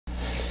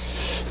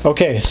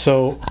Okay,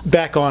 so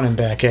back on and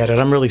back at it.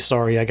 I'm really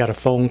sorry. I got a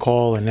phone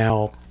call and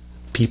now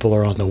people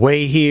are on the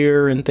way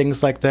here and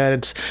things like that.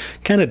 It's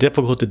kind of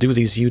difficult to do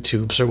these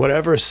YouTubes or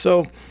whatever.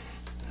 So,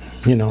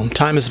 you know,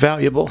 time is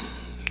valuable.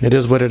 It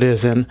is what it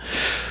is. And,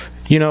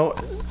 you know,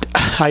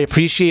 I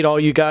appreciate all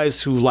you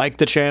guys who like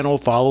the channel,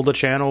 follow the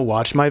channel,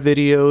 watch my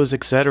videos,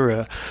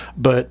 etc.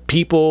 But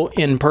people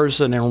in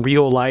person, in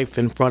real life,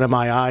 in front of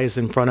my eyes,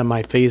 in front of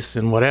my face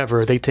and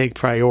whatever, they take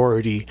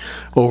priority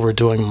over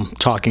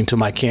talking to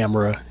my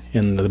camera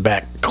in the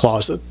back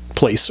closet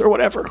place or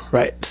whatever,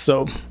 right?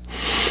 So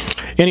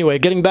anyway,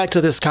 getting back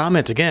to this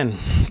comment again,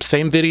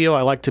 same video.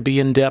 I like to be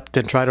in depth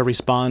and try to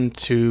respond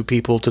to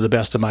people to the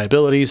best of my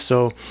abilities.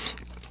 So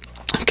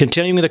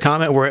continuing the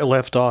comment where it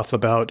left off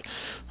about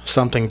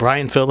something,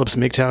 Brian Phillips,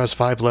 mgtow has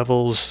 5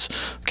 levels.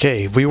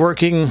 Okay, we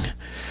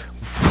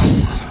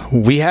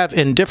have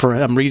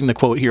indifferent, I'm reading the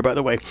quote here, by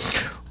the way.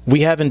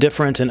 We have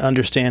indifference and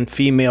understand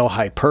female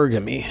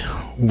hypergamy.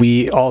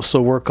 We also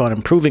work on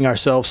improving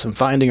ourselves and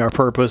finding our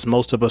purpose.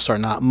 Most of us are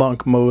not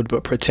monk mode,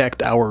 but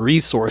protect our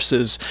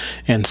resources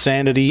and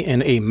sanity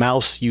in a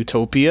mouse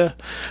utopia.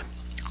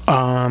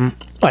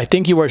 I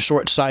think you are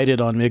short-sighted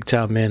on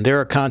mgtow men.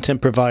 There are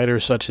content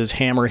providers such as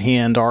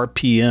Hammerhand,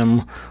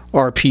 RPM,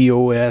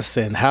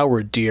 RPOS, and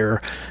Howard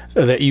Deer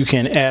that you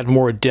can add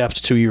more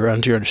depth to your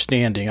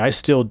understanding. I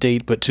still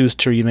date but choose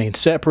to remain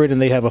separate,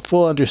 and they have a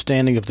full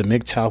understanding of the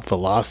mgtow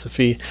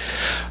philosophy.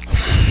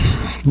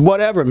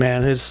 Whatever,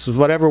 man. It's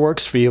whatever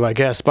works for you, I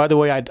guess. By the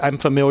way, I'm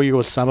familiar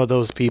with some of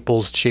those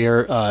people's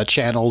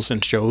channels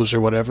and shows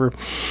or whatever.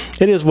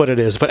 It is what it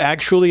is. But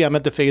actually, I'm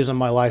at the phase of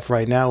my life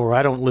right now where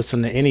I don't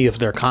listen to any of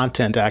their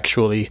content,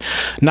 actually.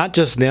 Not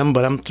just them,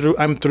 but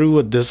I'm through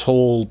with this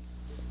whole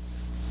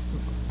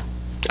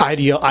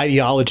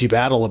ideology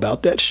battle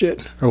about that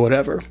shit or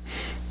whatever.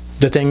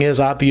 The thing is,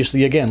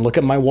 obviously, again, look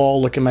at my wall,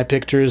 look at my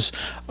pictures.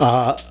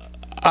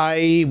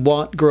 I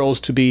want girls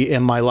to be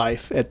in my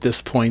life at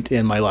this point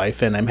in my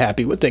life, and I'm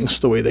happy with things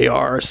the way they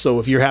are. So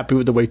if you're happy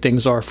with the way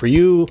things are for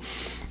you,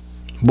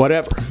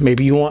 whatever.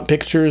 Maybe you want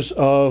pictures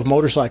of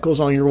motorcycles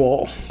on your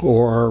wall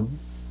or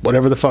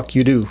whatever the fuck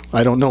you do.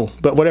 I don't know.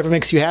 But whatever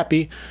makes you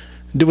happy,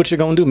 do what you're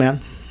going to do, man.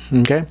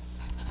 Okay?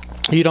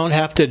 You don't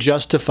have to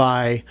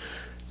justify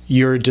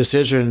your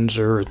decisions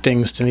or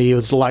things to me.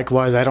 It's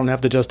likewise, I don't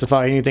have to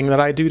justify anything that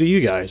I do to you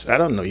guys. I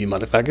don't know you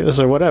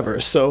motherfuckers or whatever.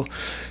 So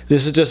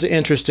this is just an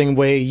interesting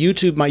way.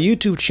 My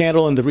YouTube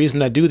channel, and the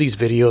reason I do these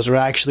videos are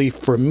actually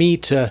for me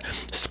to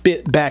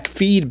spit back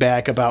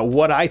feedback about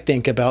what I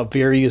think about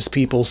various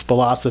people's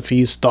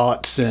philosophies,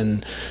 thoughts,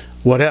 and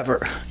whatever,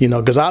 you know,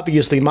 because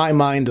obviously my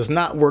mind does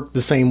not work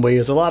the same way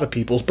as a lot of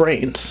people's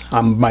brains.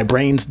 My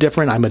brain's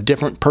different. I'm a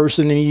different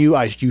person than you.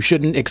 You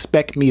shouldn't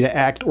expect me to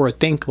act or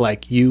think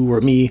like you or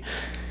me,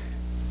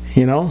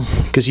 you know,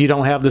 because you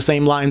don't have the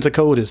same lines of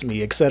code as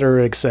me,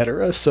 etc.,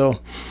 etc. So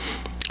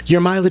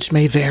your mileage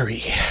may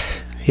vary.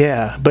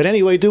 Yeah, but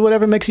anyway, do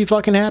whatever makes you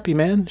fucking happy,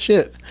 man.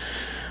 Shit.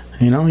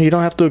 You know, you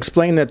don't have to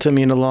explain that to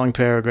me in a long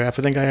paragraph.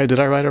 I think did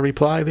I write a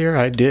reply there?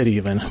 I did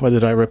even. What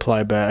did I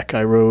reply back?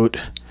 I wrote,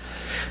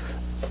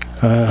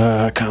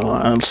 come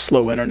on,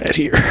 slow internet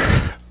here.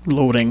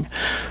 Loading.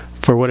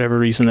 For whatever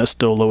reason, that's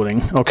still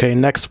loading. Okay,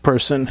 next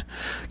person.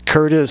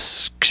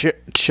 Curtis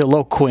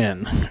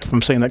Chiloquin, if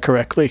I'm saying that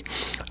correctly.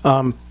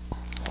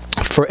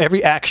 For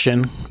every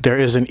action, there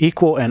is an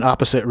equal and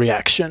opposite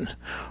reaction.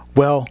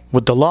 Well,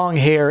 with the long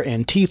hair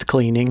and teeth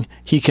cleaning,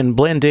 he can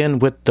blend in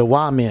with the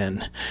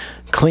wahmen.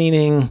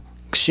 Cleaning,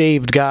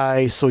 shaved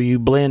guy, so you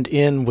blend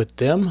in with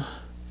them.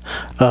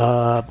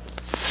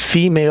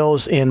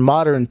 Females in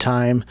modern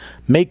time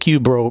make you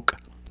broke,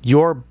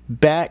 your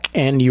back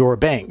and your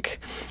bank.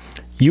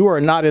 You are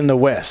not in the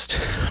West,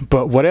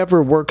 but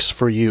whatever works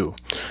for you.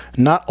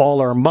 Not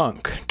all are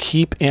monk.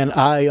 Keep an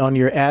eye on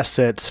your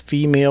assets.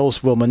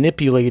 Females will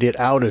manipulate it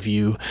out of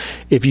you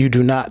if you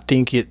do not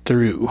think it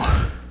through.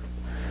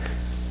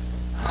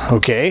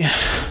 Okay.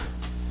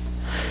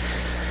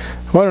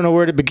 Well, I don't know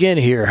where to begin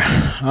here.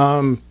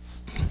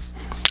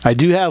 I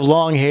do have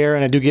long hair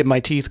and I do get my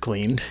teeth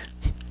cleaned.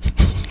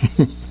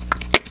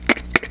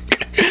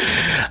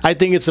 I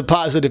think it's a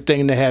positive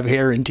thing to have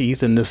hair and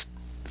teeth in this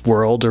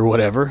world or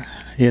whatever,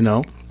 you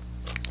know.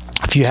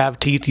 If you have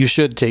teeth, you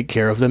should take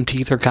care of them.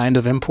 Teeth are kind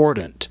of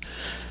important.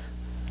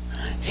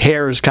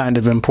 Hair is kind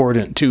of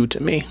important too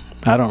to me.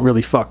 I don't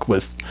really fuck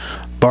with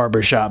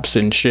barbershops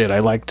and shit. I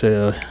like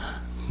to,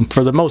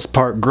 for the most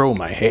part, grow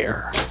my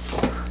hair.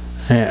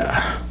 Yeah.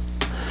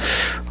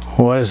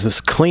 What is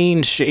this?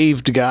 Clean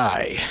shaved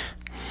guy.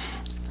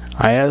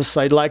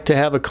 I'd like to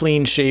have a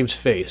clean shaved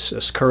face.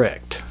 That's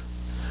correct.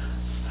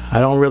 I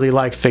don't really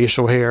like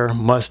facial hair,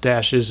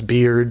 mustaches,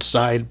 beards,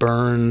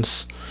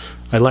 sideburns.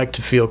 I like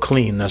to feel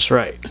clean, that's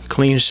right.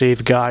 Clean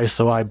shaved guy,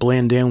 so I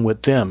blend in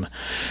with them.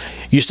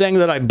 You're saying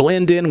that I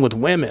blend in with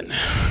women.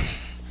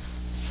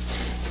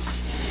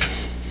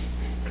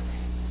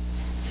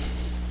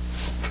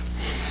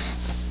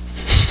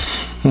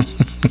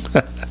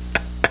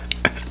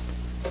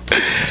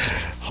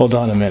 Hold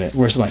on a minute,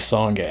 where's my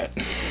song at?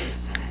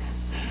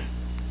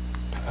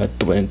 I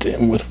blend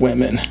in with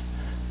women.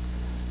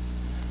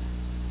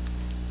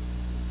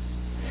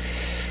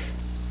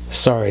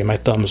 Sorry, my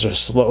thumbs are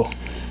slow.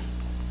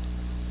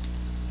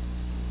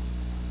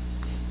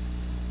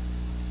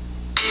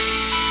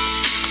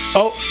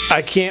 Oh,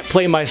 I can't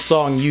play my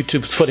song.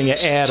 YouTube's putting an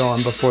ad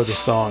on before the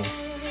song.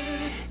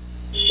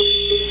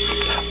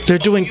 They're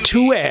doing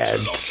 2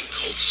 ads.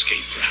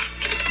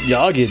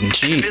 Y'all getting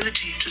cheap.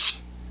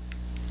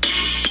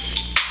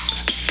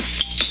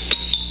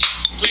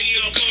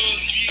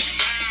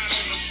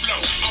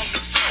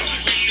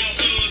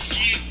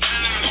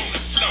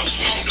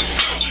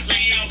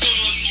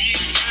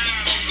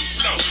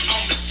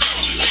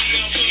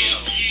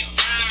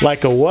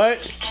 Like a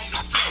what?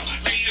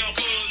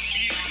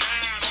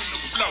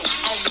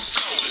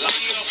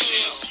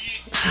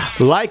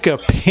 Like a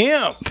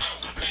pimp.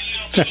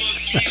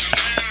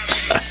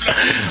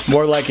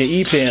 More like an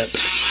e-pimp.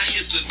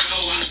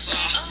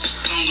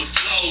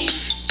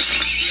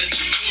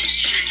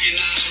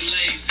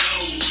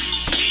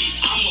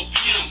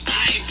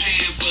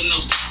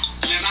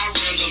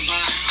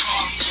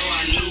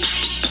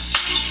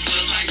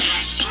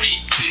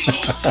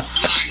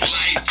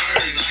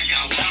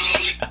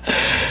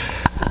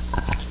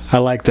 I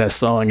like that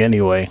song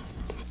anyway.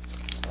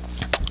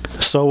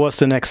 So what's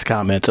the next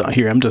comment on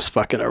here? I'm just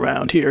fucking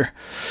around here.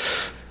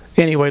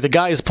 Anyway, the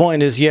guy's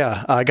point is,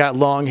 yeah, I got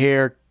long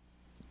hair,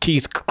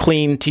 teeth,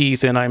 clean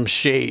teeth, and I'm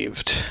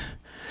shaved.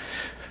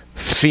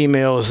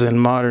 Females in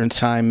modern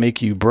time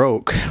make you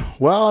broke.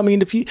 Well, I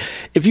mean, if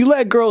you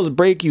let girls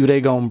break you,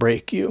 they gonna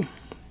break you.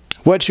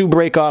 What you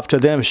break off to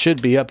them should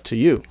be up to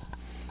you.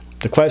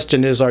 The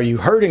question is, are you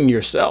hurting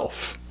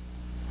yourself?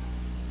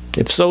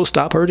 If so,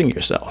 stop hurting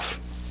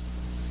yourself.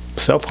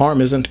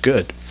 Self-harm isn't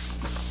good.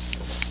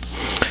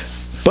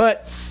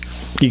 But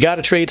you got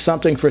to trade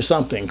something for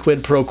something.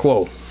 Quid pro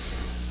quo.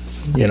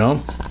 You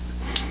know?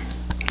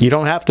 You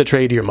don't have to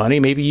trade your money.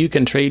 Maybe you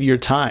can trade your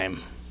time.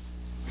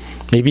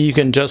 Maybe you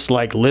can just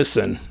like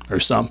listen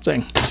or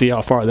something. See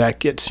how far that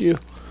gets you.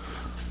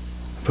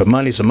 But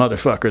money's a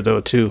motherfucker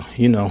though too.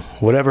 You know,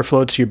 whatever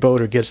floats your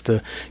boat or gets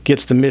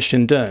the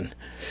mission done.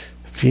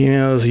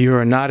 Females, you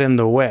are not in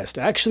the West.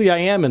 Actually, I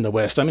am in the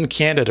West. I'm in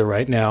Canada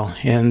right now.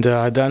 And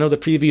I know the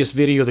previous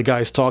video the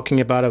guy's talking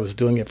about, I was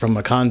doing it from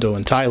a condo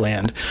in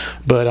Thailand.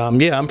 But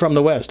yeah, I'm from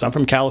the West. I'm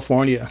from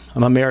California.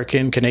 I'm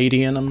American,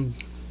 Canadian. I'm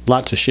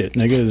lots of shit,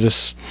 nigga.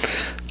 Just,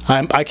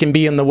 I can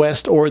be in the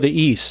West or the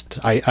East.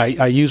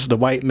 I use the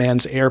white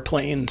man's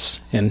airplanes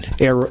and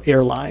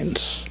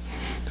airlines.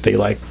 They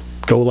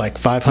go like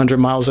 500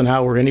 miles an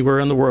hour anywhere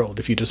in the world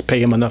if you just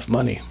pay them enough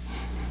money.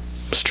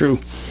 It's true.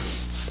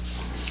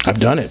 I've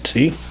done it,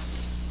 see?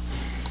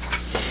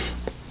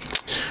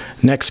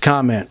 Next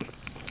comment.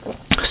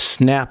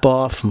 Snap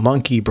off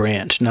monkey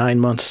branch 9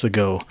 months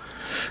ago.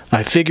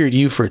 I figured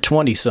you for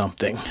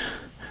 20-something.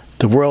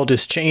 The world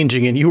is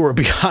changing and you are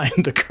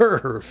behind the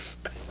curve.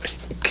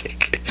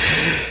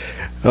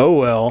 Oh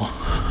well.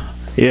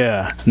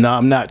 Yeah. No,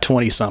 I'm not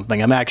 20-something.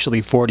 I'm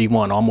actually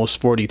 41, almost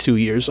 42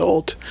 years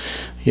old.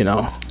 You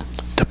know,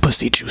 the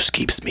pussy juice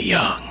keeps me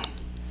young.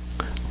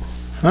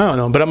 I don't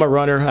know, but I'm a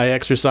runner. I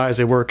exercise,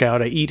 I work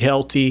out, I eat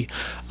healthy,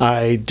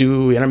 I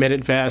do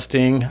intermittent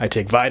fasting, I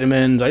take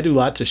vitamins, I do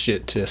lots of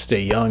shit to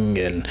stay young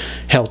and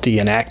healthy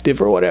and active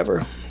or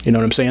whatever. You know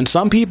what I'm saying?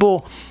 Some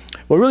people,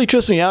 what really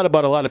trips me out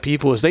about a lot of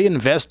people is they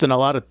invest in a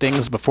lot of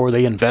things before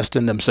they invest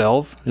in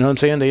themselves. You know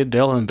what I'm saying?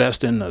 They'll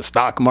invest in the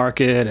stock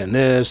market and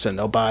this, and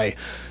they'll buy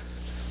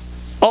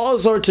all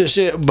sorts of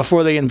shit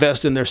before they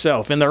invest in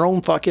themselves, in their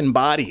own fucking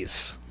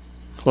bodies.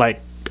 Like,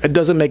 it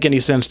doesn't make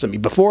any sense to me.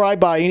 Before I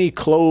buy any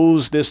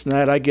clothes, this and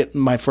that, I get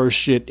my first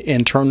shit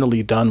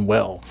internally done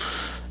well.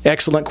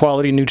 Excellent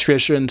quality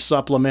nutrition,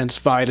 supplements,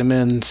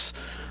 vitamins,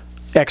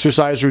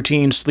 exercise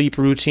routine, sleep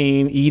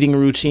routine, eating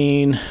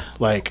routine.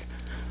 Like,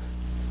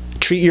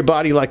 treat your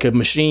body like a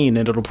machine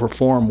and it'll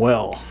perform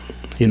well,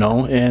 you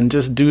know, and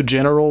just do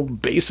general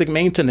basic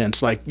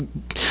maintenance. Like,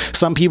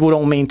 some people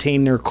don't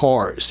maintain their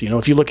cars. You know,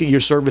 if you look at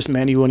your service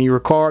manual in your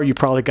car, you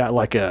probably got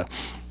like a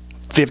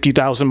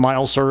 50,000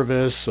 mile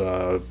service,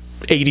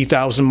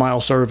 80,000 mile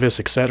service,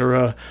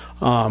 etc.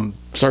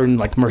 Certain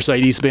like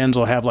Mercedes-Benz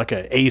will have like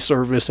a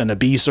service and a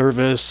B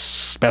service.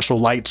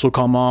 Special lights will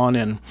come on,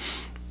 and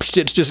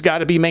shit's just got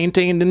to be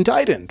maintained and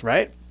tightened,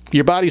 right?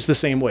 Your body's the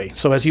same way.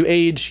 So as you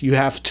age, you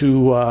have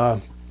to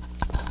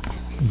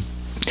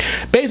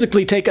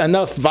basically take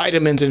enough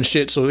vitamins and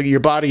shit so that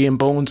your body and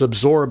bones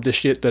absorb the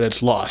shit that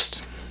it's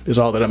lost, is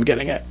all that I'm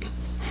getting at.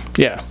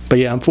 Yeah, but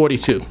yeah, I'm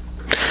 42.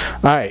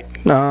 Alright,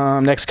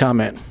 next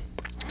comment.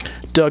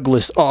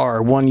 Douglas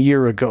R. 1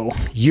 year ago.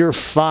 You're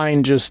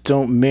fine, just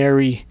don't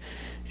marry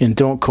and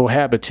don't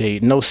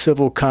cohabitate. No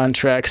civil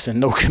contracts and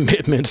no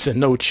commitments and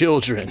no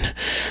children.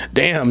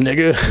 Damn,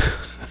 nigga.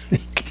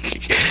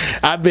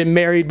 I've been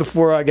married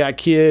before I got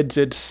kids.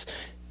 It's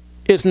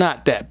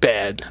not that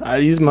bad.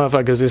 These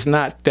motherfuckers, it's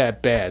not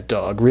that bad,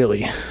 dog,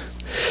 really.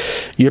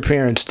 Your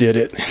parents did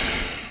it.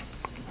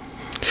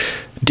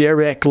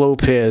 Derek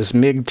Lopez,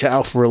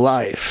 mgtow for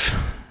life.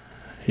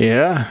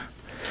 Yeah.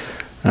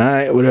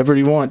 Alright, whatever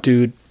you want,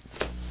 dude.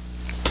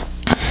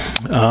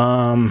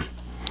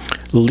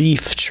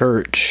 Leaf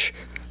Church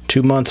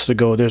 2 months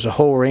ago. There's a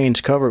whole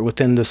range covered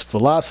within this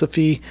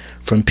philosophy,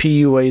 from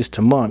PUAs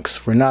to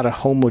monks. We're not a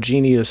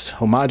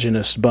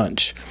homogeneous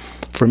bunch.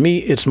 For me,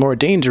 it's more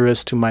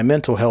dangerous to my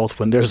mental health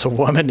when there's a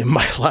woman in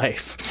my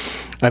life.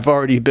 I've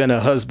already been a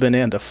husband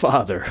and a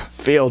father.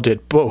 Failed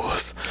at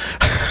both.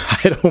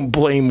 I don't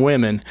blame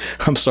women.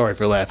 I'm sorry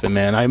for laughing,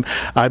 man.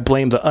 I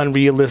blame the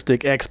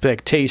unrealistic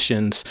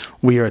expectations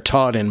we are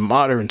taught in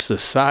modern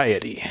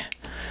society.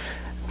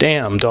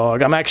 Damn,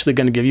 dog. I'm actually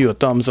going to give you a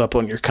thumbs up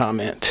on your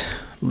comment.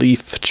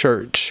 Leaf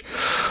Church.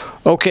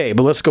 Okay,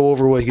 but let's go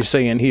over what you're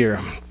saying here.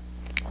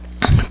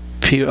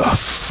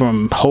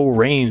 From whole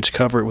range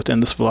covered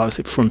within this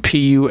philosophy, from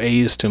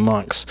PUAs to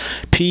monks.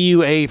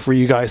 PUA, for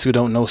you guys who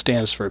don't know,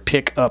 stands for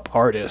pick up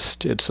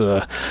artist. It's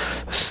a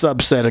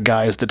subset of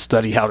guys that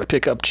study how to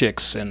pick up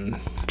chicks and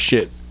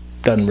shit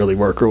doesn't really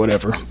work or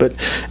whatever. But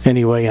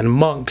anyway, and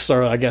monks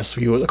are, I guess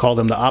you would call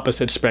them the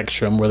opposite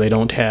spectrum, where they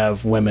don't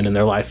have women in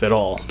their life at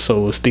all.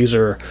 So these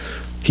are,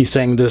 he's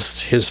saying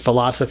this, his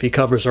philosophy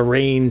covers a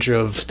range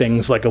of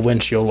things like a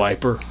windshield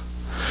wiper.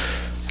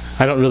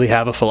 I don't really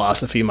have a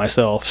philosophy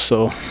myself,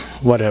 so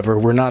whatever.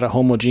 We're not a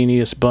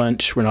homogeneous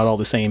bunch. We're not all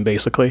the same,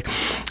 basically.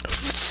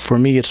 For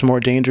me, it's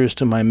more dangerous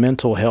to my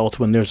mental health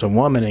when there's a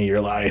woman in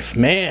your life.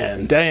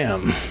 Man,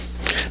 damn.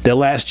 That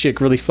last chick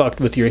really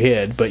fucked with your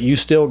head, but you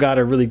still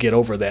gotta really get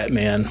over that,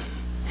 man.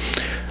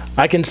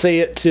 I can say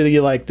it to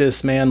you like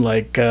this, man,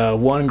 like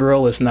one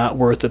girl is not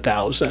worth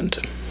 1,000.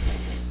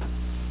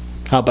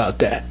 How about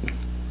that?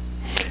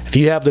 If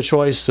you have the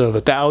choice of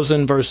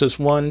 1,000 versus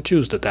one,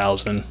 choose the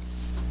 1,000.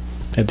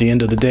 At the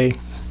end of the day.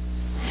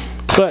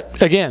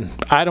 But again,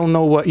 I don't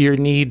know what your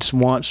needs,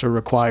 wants, or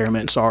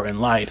requirements are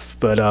in life,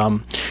 but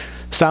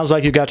sounds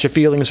like you got your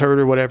feelings hurt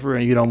or whatever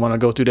and you don't want to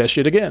go through that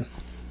shit again.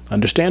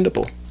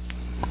 Understandable,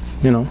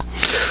 you know.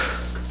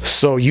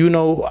 So you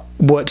know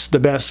what's the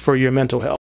best for your mental health.